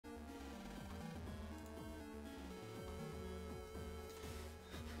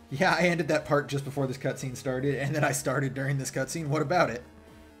Yeah, I ended that part just before this cutscene started, and then I started during this cutscene. What about it?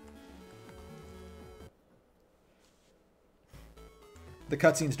 The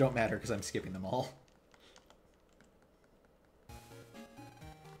cutscenes don't matter because I'm skipping them all.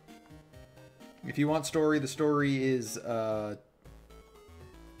 If you want story, the story is, Lan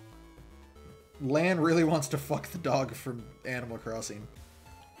really wants to fuck the dog from Animal Crossing.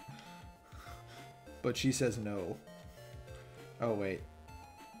 But she says no. Oh, wait.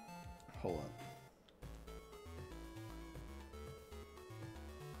 Hold up.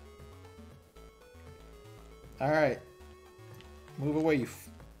 Alright. Move away, you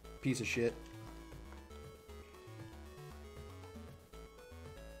piece of shit.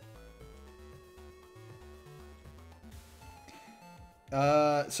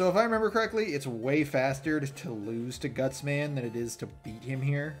 So if I remember correctly, it's way faster to lose to Gutsman than it is to beat him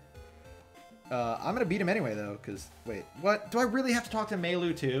here. I'm gonna beat him anyway, though, because... Wait, what? Do I really have to talk to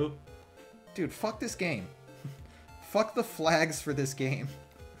Melu, too? Dude, fuck this game. Fuck the flags for this game.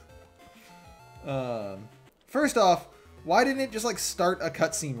 First off, why didn't it just, like, start a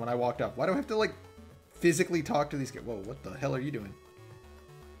cutscene when I walked up? Why do I have to, like, physically talk to these guys? Whoa, what the hell are you doing?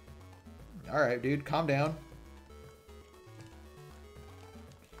 Alright, dude, calm down.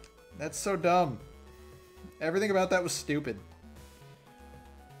 That's so dumb. Everything about that was stupid.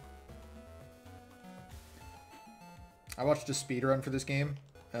 I watched a speedrun for this game.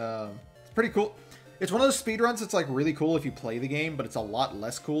 It's pretty cool. It's one of those speedruns that's like really cool if you play the game, but it's a lot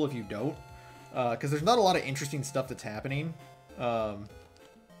less cool if you don't. Because there's not a lot of interesting stuff that's happening.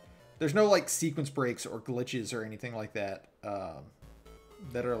 There's no like sequence breaks or glitches or anything like that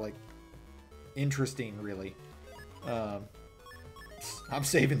that are like interesting, really. I'm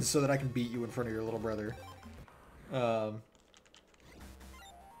saving this so that I can beat you in front of your little brother. I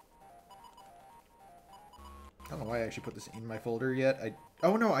don't know why I actually put this in my folder yet.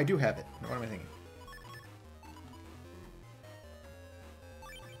 Oh no, I do have it. What am I thinking?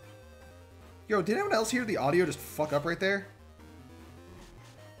 Yo, did anyone else hear the audio just fuck up right there?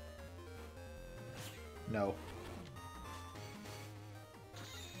 No.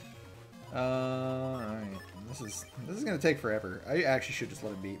 Alright. This is gonna take forever. I actually should just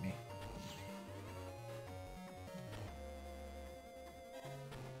let him beat me.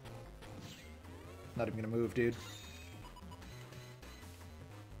 Not even gonna move, dude.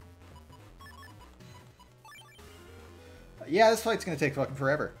 Yeah, this fight's gonna take fucking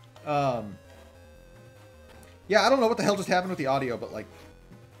forever. Yeah, I don't know what the hell just happened with the audio, but like,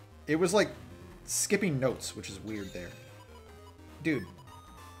 it was like skipping notes, which is weird there. Dude,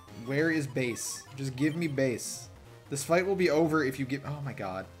 where is base? Just give me base. This fight will be over if you give... Oh my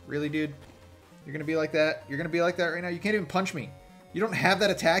god. Really, dude? You're gonna be like that? You're gonna be like that right now? You can't even punch me. You don't have that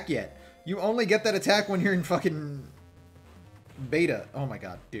attack yet. You only get that attack when you're in fucking beta. Oh my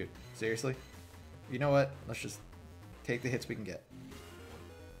god, dude. Seriously? You know what? Let's just take the hits we can get.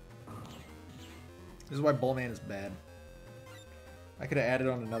 This is why Bullman is bad. I could have added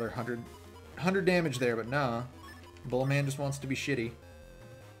on another 100 damage there, but nah. Bullman just wants to be shitty.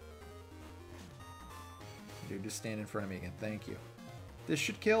 Dude, just stand in front of me again. Thank you. This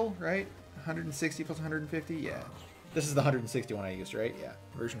should kill, right? 160 plus 150? Yeah. This is the 160 one I used, right? Yeah.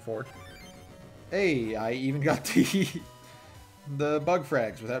 Version 4. Hey, I even got the bug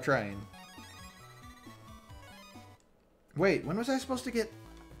frags without trying. Wait, when was I supposed to get...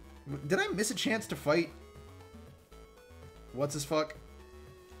 Did I miss a chance to fight? What's his fuck?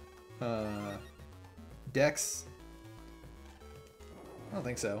 Dex? I don't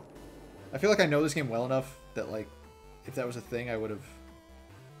think so. I feel like I know this game well enough that, like, if that was a thing, I would have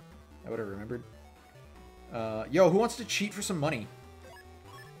remembered. Yo, who wants to cheat for some money?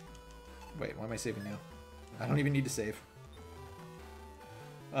 Wait, why am I saving now? I don't even need to save.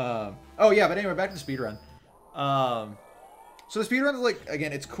 Oh yeah, but anyway, back to the speedrun. So the speedrun is like,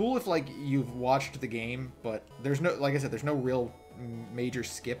 again, it's cool if like you've watched the game, but there's no, like I said, there's no real major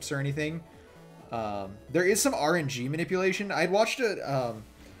skips or anything. There is some RNG manipulation. I'd watched a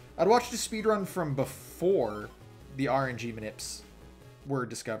speedrun from before the RNG manips were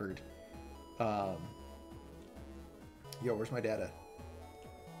discovered. Yo, where's my data?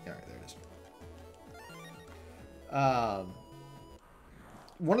 Yeah, right, there it is.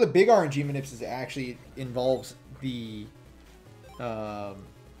 One of the big RNG manips is actually involves the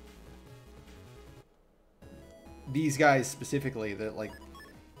these guys specifically, that like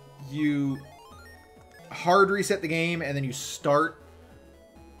you hard reset the game and then you start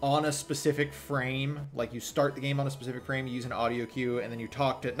on a specific frame. Like you start the game on a specific frame, you use an audio cue, and then you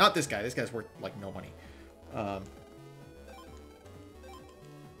talk to, not this guy, this guy's worth like no money.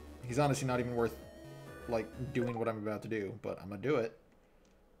 He's honestly not even worth like doing what I'm about to do, but I'm gonna do it.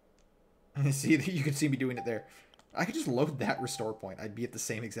 See, you can see me doing it there. I could just load that restore point. I'd be at the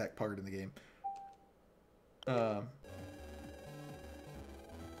same exact part in the game.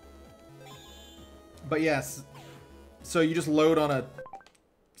 But yes, so you just load on a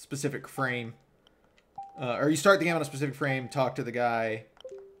specific frame. Or you start the game on a specific frame, talk to the guy,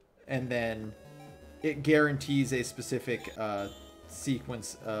 and then it guarantees a specific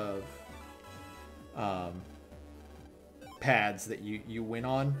sequence of pads that you win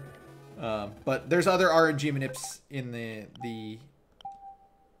on. But there's other RNG manips in the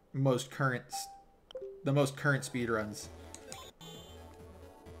most current speedruns.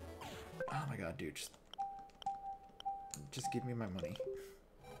 Oh my god, dude, just give me my money.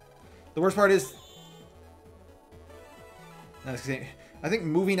 The worst part is, I think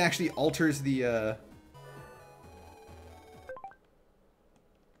moving actually alters the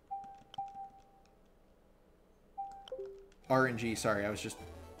RNG. Sorry,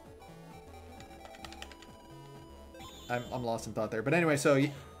 I'm lost in thought there. But anyway, so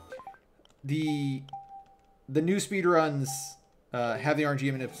the new speedruns have the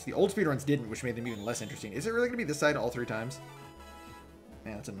RNG manips. The old speedruns didn't, which made them even less interesting. Is it really going to be this side all 3 times?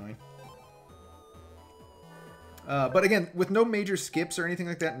 Man, that's annoying. But again, with no major skips or anything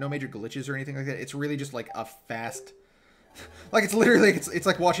like that, no major glitches or anything like that, it's really just like a fast... like, it's literally, it's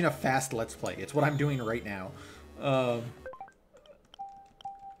like watching a fast Let's Play. It's what I'm doing right now.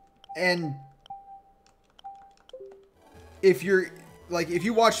 And if you're... like, if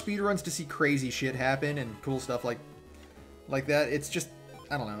you watch speedruns to see crazy shit happen and cool stuff like that, it's just...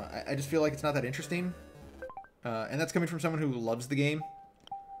 I don't know. I just feel like it's not that interesting. And that's coming from someone who loves the game.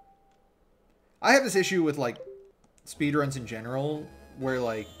 I have this issue with, like, speedruns in general, where,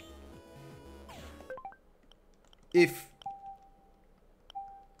 like, if,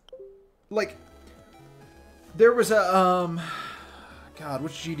 like, there was a, God,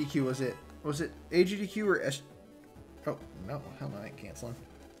 which GDQ was it? Was it AGDQ or S... Oh, no, hell no, I ain't canceling.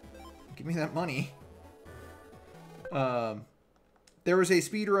 Give me that money. There was a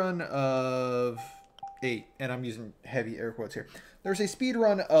speedrun of 8, and I'm using heavy air quotes here. There was a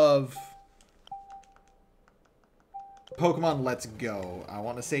speedrun of Pokemon Let's Go. I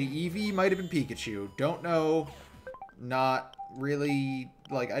want to say Eevee, might have been Pikachu. Don't know. Not really,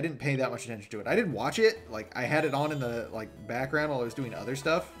 like, I didn't pay that much attention to it. I didn't watch it. Like, I had it on in the, like, background while I was doing other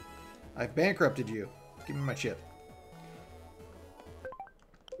stuff. I've bankrupted you. Give me my chip.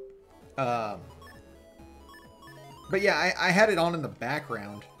 But yeah, I had it on in the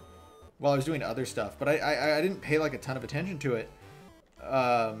background while I was doing other stuff. But I didn't pay, like, a ton of attention to it.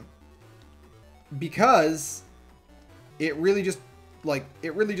 Because it really just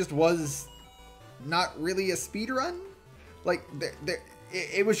was not really a speedrun. Like,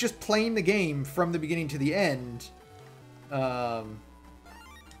 it was just playing the game from the beginning to the end. Oh,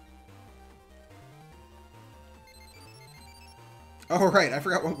 right. I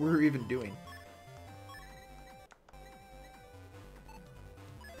forgot what we were even doing.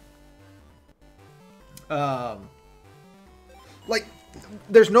 Like,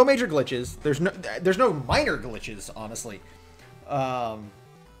 there's no major glitches. There's no minor glitches, honestly.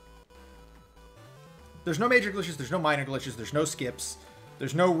 There's no major glitches. There's no minor glitches. There's no skips.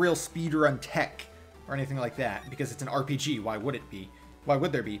 There's no real speedrun tech or anything like that, because it's an RPG. Why would it be? Why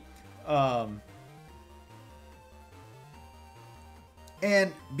would there be?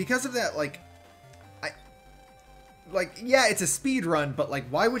 And because of that, like, yeah, it's a speedrun, but, like,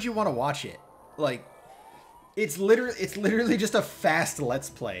 why would you want to watch it? Like, it's literally just a fast Let's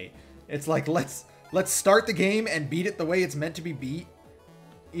Play. It's like, let's start the game and beat it the way it's meant to be beat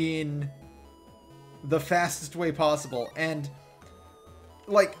in the fastest way possible. And,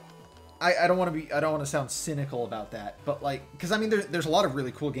 like, I don't want to sound cynical about that, but, like, because I mean, there's a lot of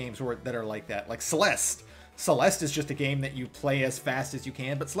really cool games that are like that. Like Celeste is just a game that you play as fast as you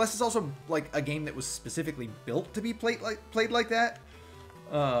can, but Celeste is also, like, a game that was specifically built to be played like that.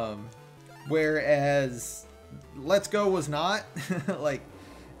 Whereas Let's Go was not. Like,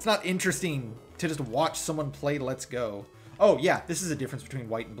 it's not interesting to just watch someone play Let's Go. Oh yeah, this is a difference between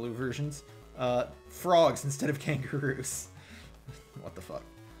white and blue versions. Frogs instead of kangaroos. What the fuck?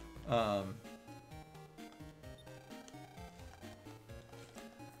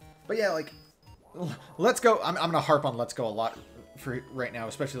 But yeah, like, Let's Go. I'm gonna harp on Let's Go a lot for right now,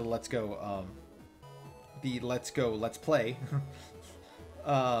 especially the Let's Go. The Let's Go Let's Play.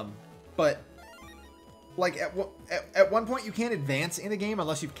 But, like, at one point you can't advance in the game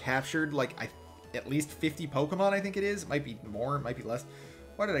unless you've captured, like, at least 50 Pokemon, I think it is. It might be more, it might be less.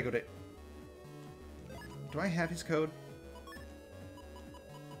 Why did I go to... Do I have his code?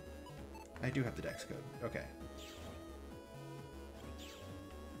 I do have the Dex code. Okay.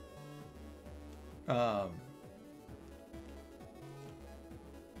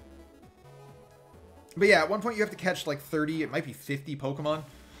 But yeah, at one point you have to catch like 30, it might be 50 Pokemon,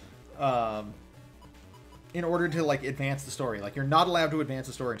 in order to like advance the story. Like, you're not allowed to advance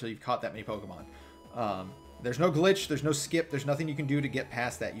the story until you've caught that many Pokemon. There's no glitch, there's no skip, there's nothing you can do to get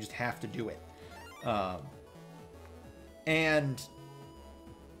past that. You just have to do it. And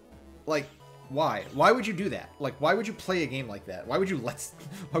like, why? Why would you do that? Like, why would you play a game like that? Why would you let's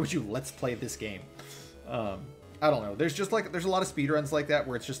play this game? I don't know. There's just like, there's a lot of speedruns like that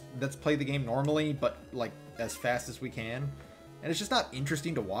where it's just, let's play the game normally, but like as fast as we can. And it's just not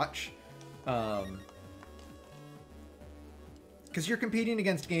interesting to watch. Because you're competing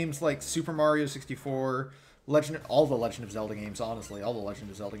against games like Super Mario 64, all the Legend of Zelda games, honestly. All the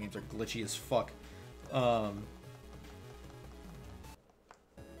Legend of Zelda games are glitchy as fuck.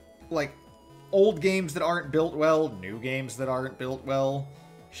 Like, old games that aren't built well, new games that aren't built well.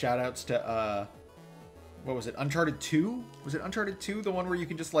 Shoutouts to, what was it, Uncharted 2? Was it Uncharted 2? The one where you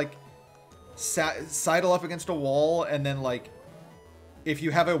can just, like, sidle up against a wall, and then, like, if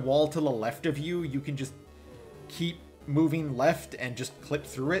you have a wall to the left of you, you can just keep moving left and just clip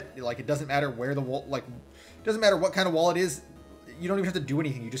through it. Like, it doesn't matter where the wall, like, it doesn't matter what kind of wall it is. You don't even have to do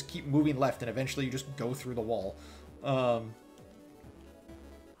anything. You just keep moving left, and eventually you just go through the wall.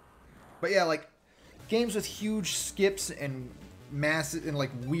 But yeah, like, games with huge skips and massive and, like,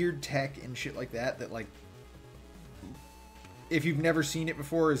 weird tech and shit like that, that, like, if you've never seen it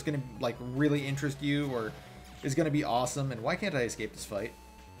before, is gonna, like, really interest you, or is gonna be awesome. And why can't I escape this fight?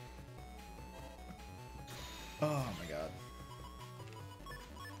 Oh my god.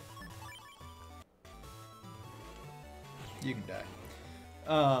 You can die.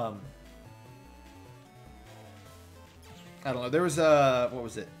 I don't know. There was what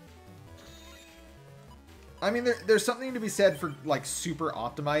was it? I mean, there's something to be said for, like, super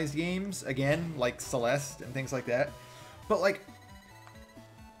optimized games, again, like Celeste and things like that. But, like,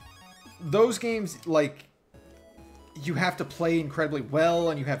 those games, like, you have to play incredibly well,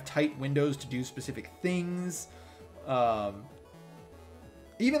 and you have tight windows to do specific things.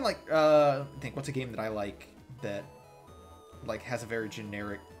 Even, like, I think, what's a game that I like that, like, has a very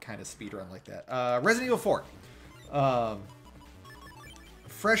generic kind of speedrun like that? Resident Evil 4.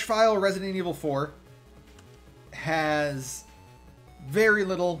 Fresh File Resident Evil 4 has very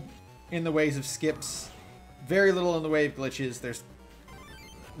little in the ways of skips, very little in the way of glitches. There's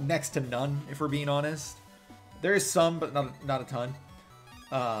next to none, if we're being honest. There is some, but not a ton.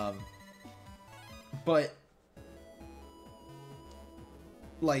 But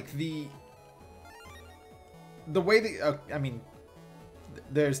like the way that I mean,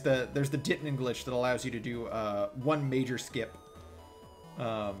 there's the Dittman glitch that allows you to do one major skip.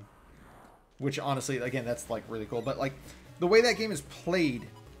 Which honestly, again, that's like really cool. But like the way that game is played,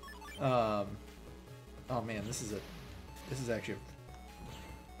 oh man, this is actually a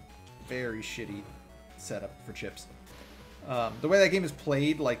very shitty setup for chips. The way that game is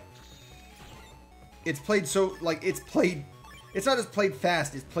played, like, it's played so, like, it's not just played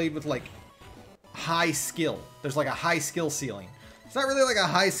fast, it's played with, like, high skill. There's, like, a high skill ceiling. It's not really like a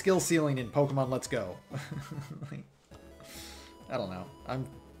high skill ceiling in Pokemon Let's Go. Like, I don't know.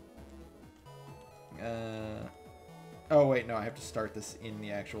 Oh, wait, no, I have to start this in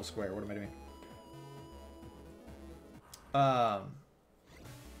the actual square. What am I doing?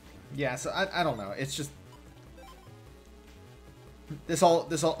 Yeah, so I don't know. It's just this all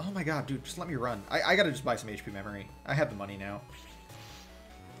oh my god, dude, just let me run. I gotta just buy some HP memory. I have the money now.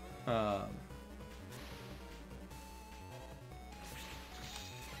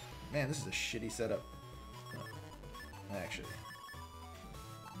 Man, this is a shitty setup. Actually,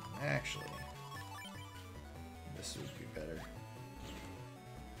 this would be better.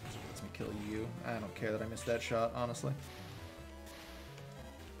 This lets me kill you. I don't care that I missed that shot, honestly.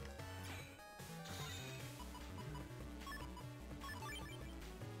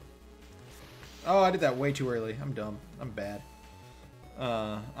 Oh, I did that way too early. I'm dumb. I'm bad.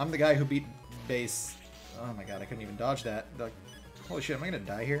 I'm the guy who beat base. Oh my god, I couldn't even dodge that. Like, holy shit, am I gonna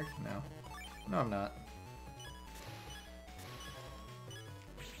die here? No. No, I'm not.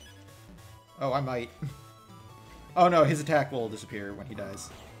 Oh, I might. Oh no, his attack will disappear when he dies.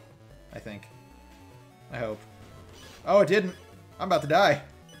 I think. I hope. Oh, it didn't. I'm about to die.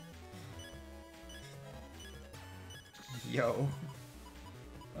 Yo.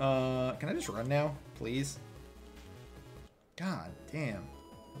 Can I just run now, please? God damn.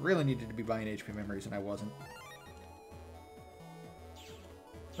 Really needed to be buying HP memories and I wasn't.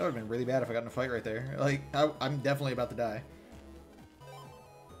 That would have been really bad if I got in a fight right there. Like, I'm definitely about to die.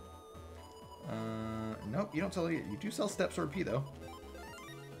 Nope, you don't sell it. You do sell Step Sword P, though.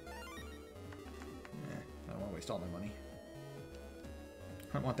 all my money.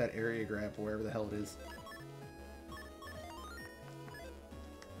 I want that area grab wherever the hell it is.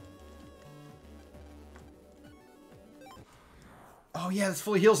 Oh yeah, this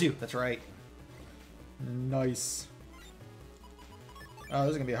fully heals you. That's right. Nice. Oh,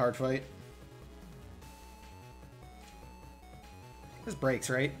 this is gonna be a hard fight. This breaks,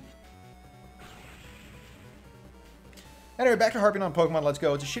 right? Anyway, back to harping on Pokemon Let's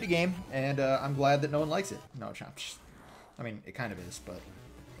Go. It's a shitty game, and I'm glad that no one likes it. No, I mean, it kind of is, but...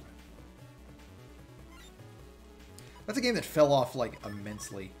 That's a game that fell off, like,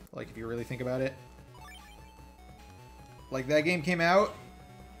 immensely. Like, if you really think about it. Like, that game came out,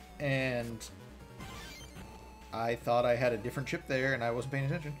 and I thought I had a different chip there, and I wasn't paying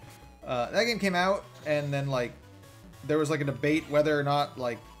attention. That game came out, and then, like, there was, like, a debate whether or not,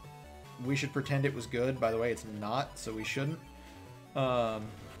 like, we should pretend it was good. By the way, it's not, so we shouldn't. And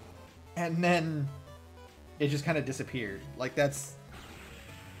then it just kind of disappeared. Like, that's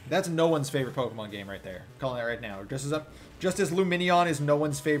no one's favorite Pokemon game right there. I'm calling it right now. Just as Lumineon is no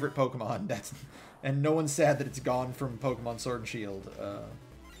one's favorite Pokemon. And no one's sad that it's gone from Pokemon Sword and Shield.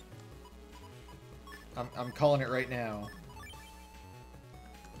 I'm calling it right now.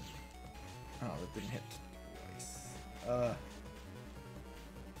 Oh, that didn't hit twice.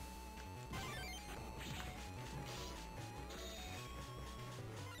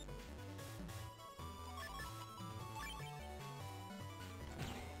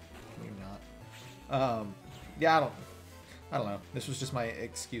 Yeah, I don't know. This was just my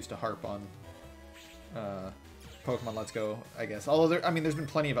excuse to harp on Pokemon Let's Go, I guess. Although there's been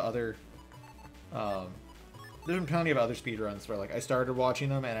plenty of other speedruns where, like, I started watching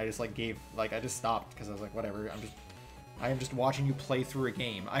them and I just I just stopped because I was like, whatever. I am just watching you play through a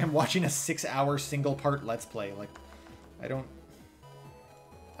game. I am watching a 6-hour single part Let's Play. Like, I don't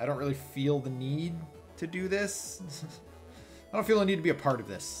really feel the need to do this. I don't feel the need to be a part of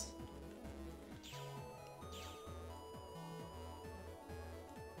this.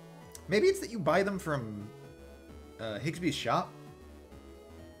 Maybe it's that you buy them from Higsby's shop.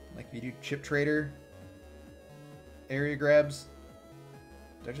 Like, if you do Chip Trader area grabs.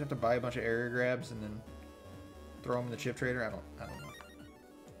 Do I just have to buy a bunch of area grabs and then throw them in the Chip Trader? I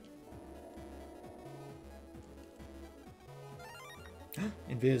don't know.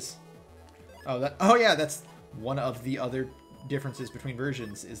 Invis. Oh yeah, that's one of the other differences between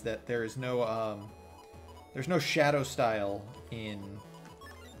versions, is that there's no shadow style in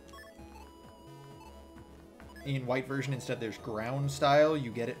white version. Instead, there's ground style.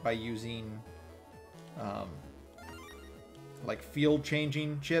 You get it by using like field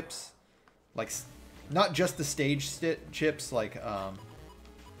changing chips, like not just the stage chips, like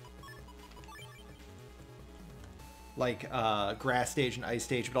grass stage and ice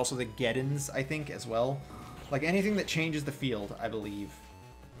stage, but also the Geddons, I think, as well. Like anything that changes the field, I believe,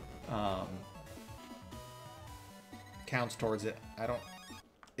 counts towards it.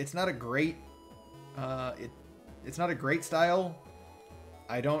 It's not a great it's not a great style.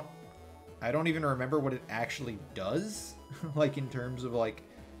 I don't even remember what it actually does, like in terms of like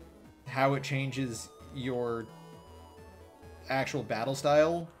how it changes your actual battle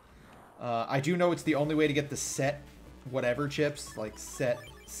style. I do know it's the only way to get the set whatever chips, like set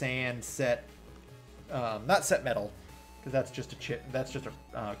sand, set not set metal, because that's just a chip. That's just a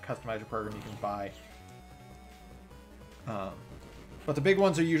customizer program you can buy. But the big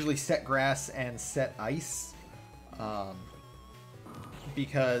ones are usually set grass and set ice,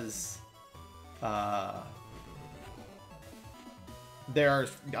 because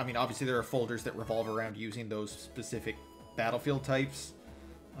obviously there are folders that revolve around using those specific battlefield types.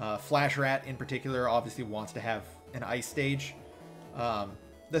 Flash Rat in particular obviously wants to have an ice stage.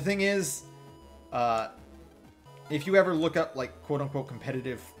 The thing is, if you ever look up like quote-unquote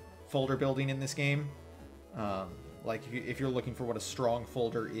competitive folder building in this game, like if you're looking for what a strong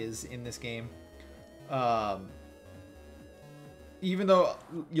folder is in this game, even though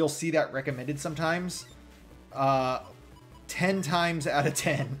you'll see that recommended sometimes, 10 times out of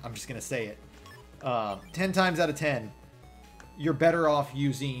 10, I'm just gonna say it, 10 times out of 10, you're better off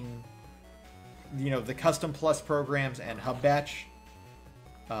using, the Custom Plus programs and Hub Batch,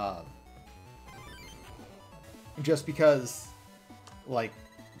 just because, like,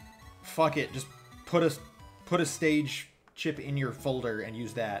 fuck it, just put a stage chip in your folder and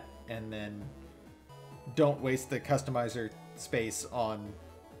use that, and then don't waste the customizer space on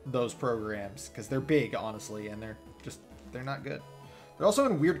those programs, because they're big, honestly, and they're not good. They're also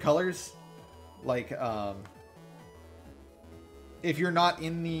in weird colors, like if you're not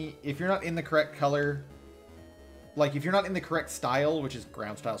in the correct color like if you're not in the correct style, which is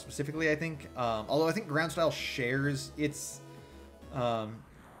ground style specifically, I think. Although I think ground style shares its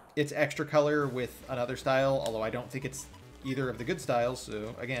extra color with another style, although I don't think it's either of the good styles,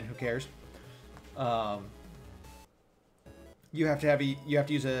 so again, who cares? You have to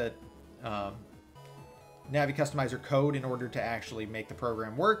use a Navi customizer code in order to actually make the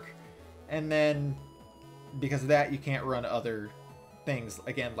program work, and then because of that, you can't run other things,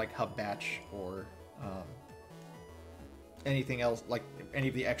 again, like hub batch or anything else, like any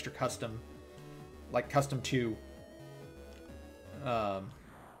of the extra custom, like custom 2 Navi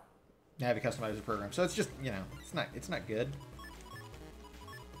customizer program. So it's just, you know, it's not good.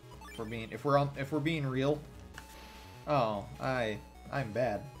 If we're being real. Oh, I'm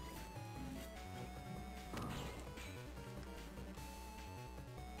bad.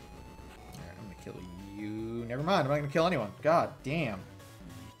 Alright, I'm gonna kill you. Never mind, I'm not gonna kill anyone. God damn.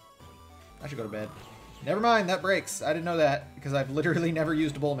 I should go to bed. Never mind, that breaks. I didn't know that because I've literally never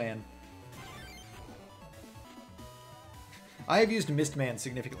used a Bullman. I have used Mistman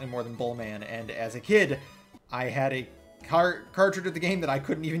significantly more than Bullman, and as a kid, I had a cartridge of the game that I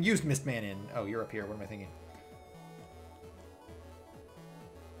couldn't even use Mistman in. Oh, you're up here. What am I thinking?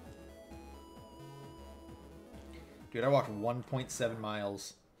 Dude, I walked 1.7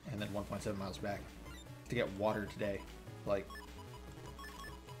 miles and then 1.7 miles back to get water today. Like,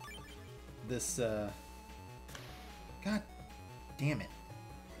 this, God damn it.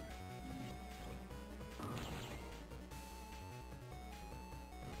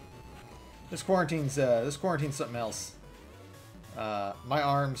 This quarantine's something else. My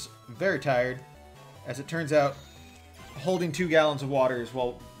arm's very tired. As it turns out, holding 2 gallons of water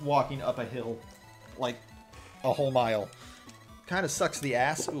while walking up a hill, like a whole mile, kind of sucks the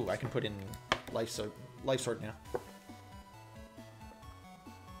ass. Ooh, I can put in life sword now.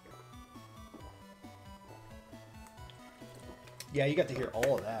 Yeah, you got to hear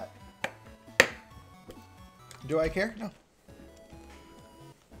all of that. Do I care? No.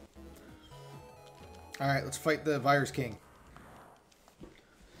 Alright, let's fight the Virus King.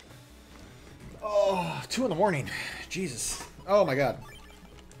 Oh, 2 in the morning. Jesus. Oh my god.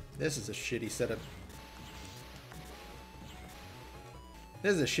 This is a shitty setup.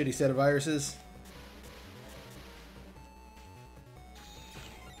 This is a shitty set of viruses.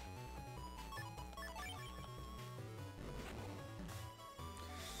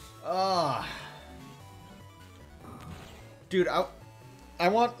 Ah. Dude, I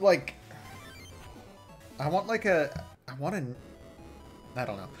want like I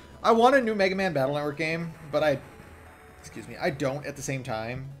don't know. I want a new Mega Man Battle Network game, but I don't at the same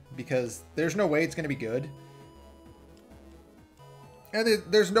time, because there's no way it's going to be good. And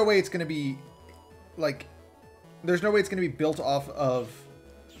there's no way it's going to be, like, there's no way it's going to be built off of,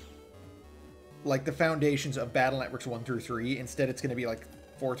 like, the foundations of Battle Networks 1 through 3. Instead, it's going to be, like,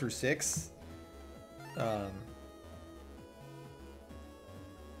 4 through 6.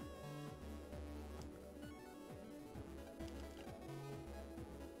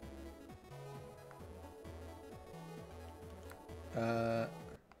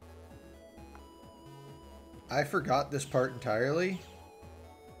 I forgot this part entirely.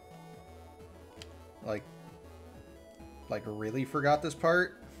 Like really forgot this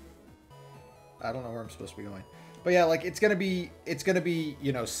part. I don't know where I'm supposed to be going. But yeah, like it's gonna be,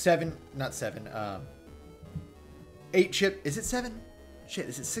 you know, 8 chip. Is it 7? Shit,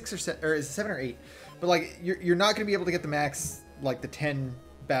 is it 6 or 7? Or is it 7 or 8? But like you're not gonna be able to get the max, like the 10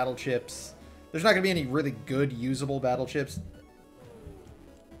 battle chips. There's not gonna be any really good usable battle chips.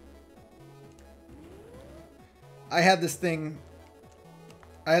 I had this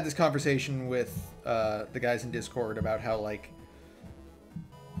conversation with the guys in Discord about how, like,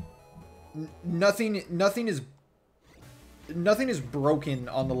 nothing is broken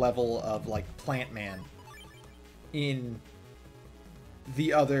on the level of, like, Plant Man in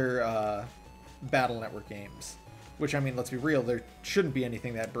the other Battle Network games. Which, I mean, let's be real, there shouldn't be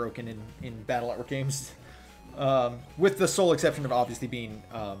anything that broken in Battle Network games. With the sole exception of obviously being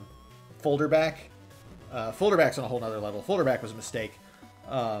Folderback. Folderback's on a whole nother level. Folderback was a mistake.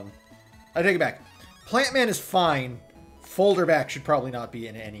 I take it back. Plant Man is fine. Folderback should probably not be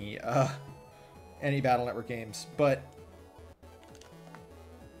in any Battle Network games. But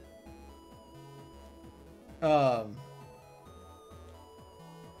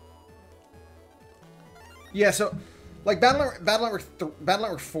yeah, so like Battle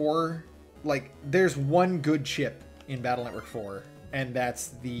Network 4, like there's one good chip in Battle Network 4, and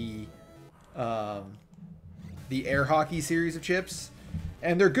that's the Air Hockey series of chips.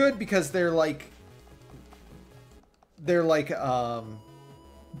 And they're good because they're like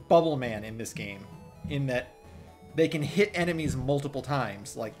Bubble Man in this game, in that they can hit enemies multiple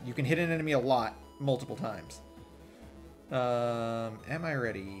times. Like, you can hit an enemy a lot, multiple times. Am I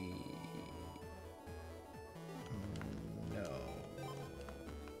ready? No.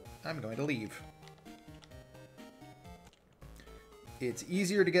 I'm going to leave. It's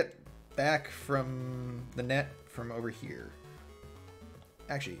easier to get back from the net from over here.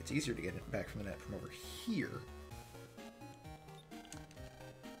 Actually, it's easier to get it back from the net from over here.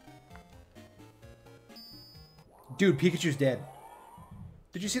 Dude, Pikachu's dead.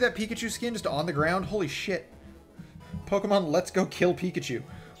 Did you see that Pikachu skin just on the ground? Holy shit. Pokemon, let's go kill Pikachu.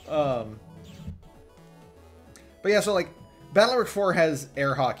 But yeah, so like, Battle Network 4 has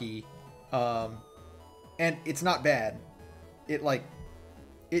air hockey. And it's not bad.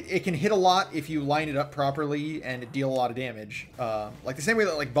 It can hit a lot if you line it up properly and deal a lot of damage. Like the same way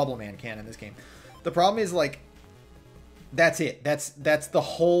that like Bubble Man can in this game. The problem is like, that's it. That's the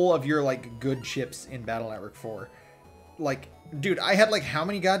whole of your like good chips in Battle Network 4. Like, dude, I had like how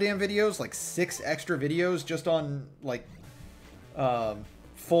many goddamn videos? Like 6 extra videos just on like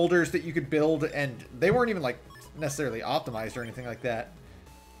folders that you could build, and they weren't even like necessarily optimized or anything like that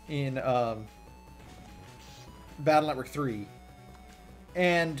in Battle Network 3.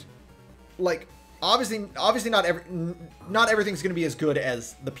 And like obviously not everything's going to be as good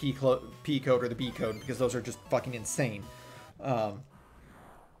as the P code or the B code, because those are just fucking insane.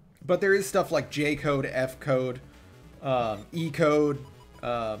 But there is stuff like J code, F code, E code,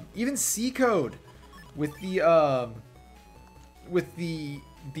 even C code with the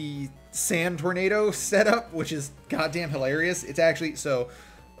sand tornado setup, which is goddamn hilarious. It's actually so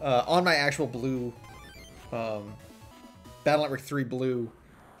on my actual blue Battle Network 3 Blue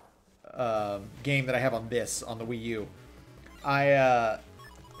game that I have on this, on the Wii U.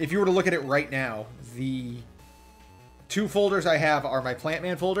 If you were to look at it right now, the 2 folders I have are my Plant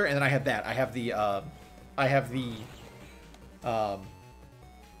Man folder, and then I have that. I have the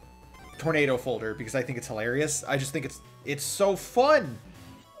Tornado folder because I think it's hilarious. I just think it's so fun.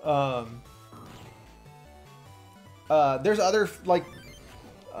 There's other like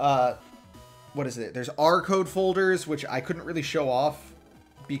what is it? There's R code folders, which I couldn't really show off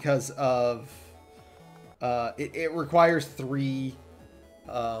because of it requires 3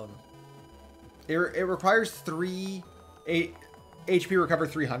 it requires 3 HP recover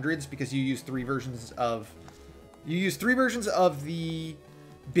 300s, because you use 3 versions of the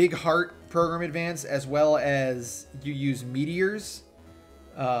Big Heart Program Advance, as well as you use Meteors.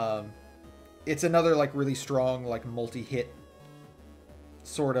 It's another like really strong like multi-hit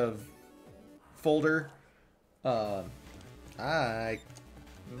sort of folder. I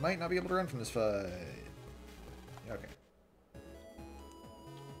might not be able to run from this fight. Okay.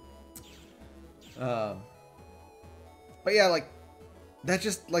 But yeah, like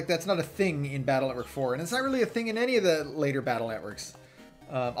that's not a thing in Battle Network 4, and it's not really a thing in any of the later Battle Networks.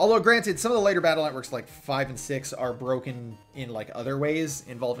 Although granted, some of the later Battle Networks like 5 and 6 are broken in like other ways,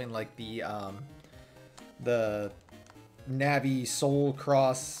 involving like the Navi Soul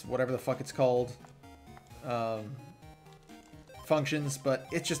Cross, whatever the fuck it's called, functions. But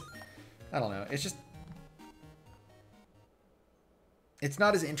it's just, I don't know. It's just, it's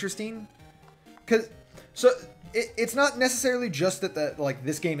not as interesting, because it's not necessarily just that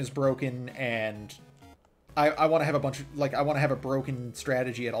this game is broken and I want to have a bunch of I want to have a broken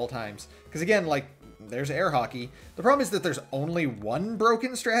strategy at all times, because again, like, there's air hockey. The problem is that there's only one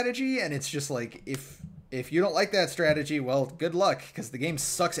broken strategy, and it's just like, if you don't like that strategy, well, good luck, because the game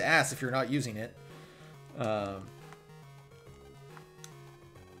sucks ass if you're not using it.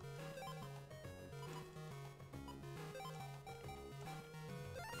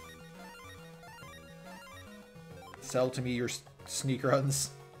 Sell to me your sneak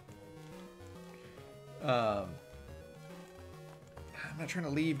runs. I'm not trying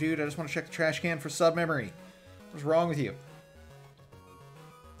to leave, dude. I just want to check the trash can for sub memory. What's wrong with you?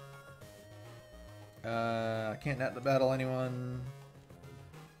 I can't net the battle anyone.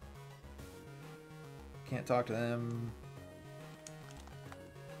 Can't talk to them.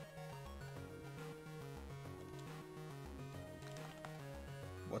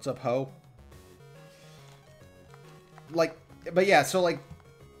 What's up, ho? Like, but yeah, so like,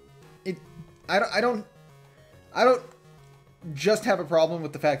 I don't just have a problem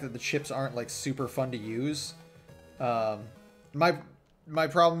with the fact that the chips aren't like super fun to use. My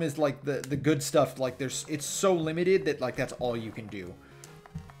problem is like the good stuff, like it's so limited that like that's all you can do.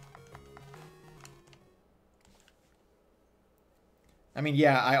 I mean,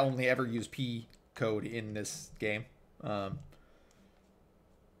 yeah, I only ever use P code in this game.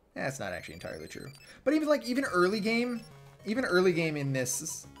 That's not actually entirely true. But even early game in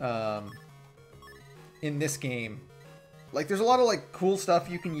this in this game. Like, there's a lot of, like, cool stuff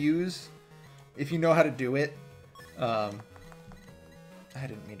you can use if you know how to do it. I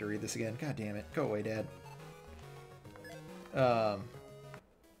didn't mean to read this again. God damn it. Go away, Dad.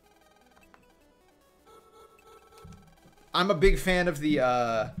 I'm a big fan of the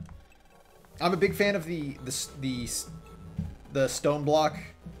the stone block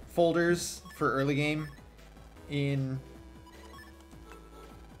folders for early game in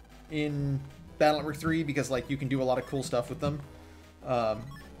Battle Network 3 because, like, you can do a lot of cool stuff with them.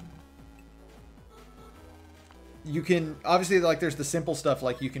 You can obviously, like, there's the simple stuff,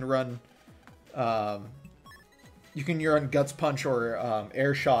 like you can run Guts Punch or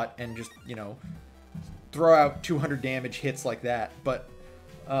Air Shot and just, you know, throw out 200 damage hits like that. But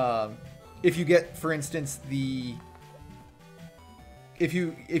if you get, for instance, if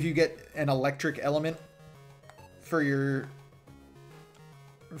you get an electric element for your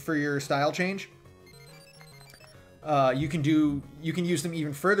style change, you can use them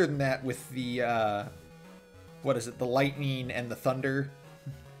even further than that with the what is it, the lightning and the thunder,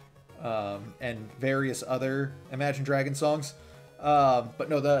 and various other Imagine Dragon songs. But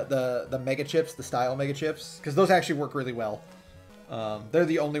no, the Mega Chips, the style Mega Chips, because those actually work really well. They're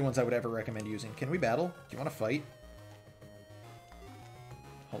the only ones I would ever recommend using. Can we battle? Do you want to fight?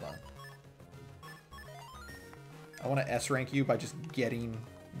 Hold on. I want to S-rank you by just getting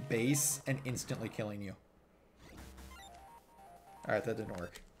base and instantly killing you. Alright, that didn't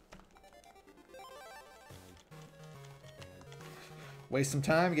work. Waste some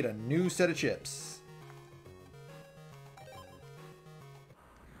time, get a new set of chips.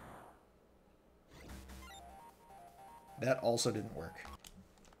 That also didn't work.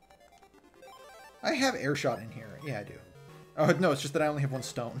 I have Air Shot in here. Yeah, I do. Oh, no, it's just that I only have one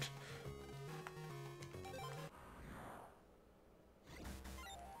stone.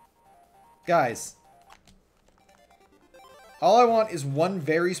 Guys. All I want is one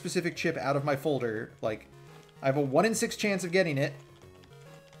very specific chip out of my folder. Like, I have a 1 in 6 chance of getting it.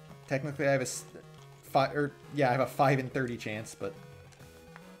 Technically, I have I have a 5 in 30 chance, but...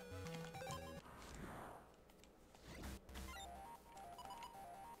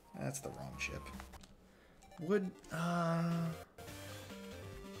 That's the wrong chip.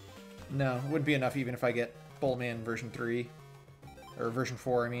 No, wouldn't be enough even if I get Bullman version 3. Or version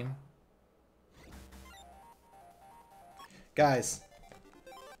 4, I mean. Guys.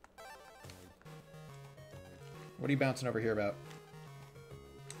 What are you bouncing over here about?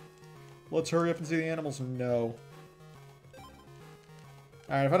 Let's hurry up and see the animals. No.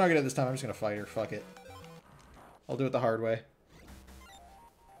 Alright, if I don't get it this time, I'm just going to fight her. Fuck it. I'll do it the hard way.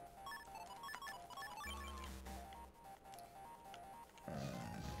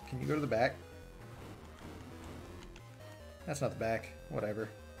 Can you go to the back? That's not the back. Whatever.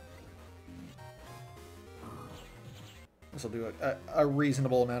 This will do a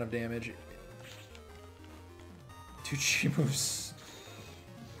reasonable amount of damage. Dude, she moves...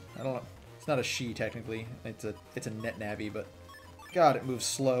 I don't know. It's not a she, technically. It's a net nabby, but... God, it moves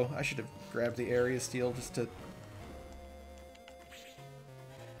slow. I should have grabbed the area steal just to...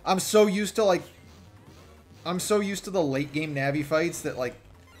 I'm so used to, like... I'm so used to the late game nabby fights that, like...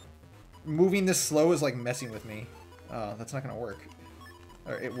 Moving this slow is, like, messing with me. Oh, that's not gonna work.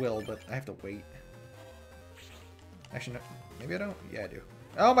 Or it will, but I have to wait. Actually, no. Maybe I don't? Yeah, I do.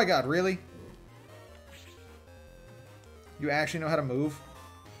 Oh my god, really? You actually know how to move?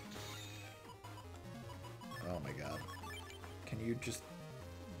 Oh my god. Can you just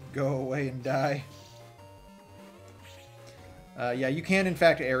go away and die? Yeah, you can, in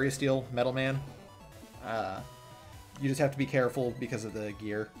fact, area steal Metal Man. You just have to be careful because of the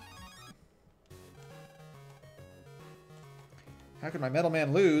gear. How could my Metal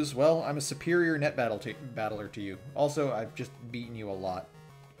Man lose? Well, I'm a superior net battler to you. Also, I've just beaten you a lot.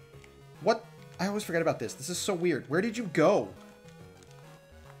 What? I always forget about this. This is so weird. Where did you go?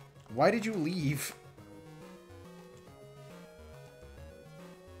 Why did you leave?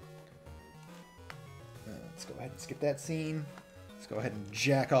 Let's go ahead and skip that scene. Let's go ahead and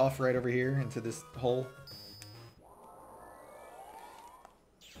jack off right over here into this hole.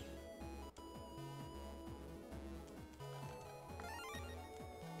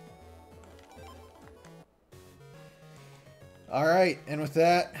 Alright, and with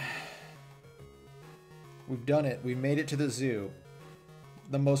that, we've done it. We made it to the zoo.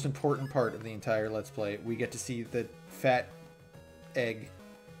 The most important part of the entire Let's Play. We get to see the fat egg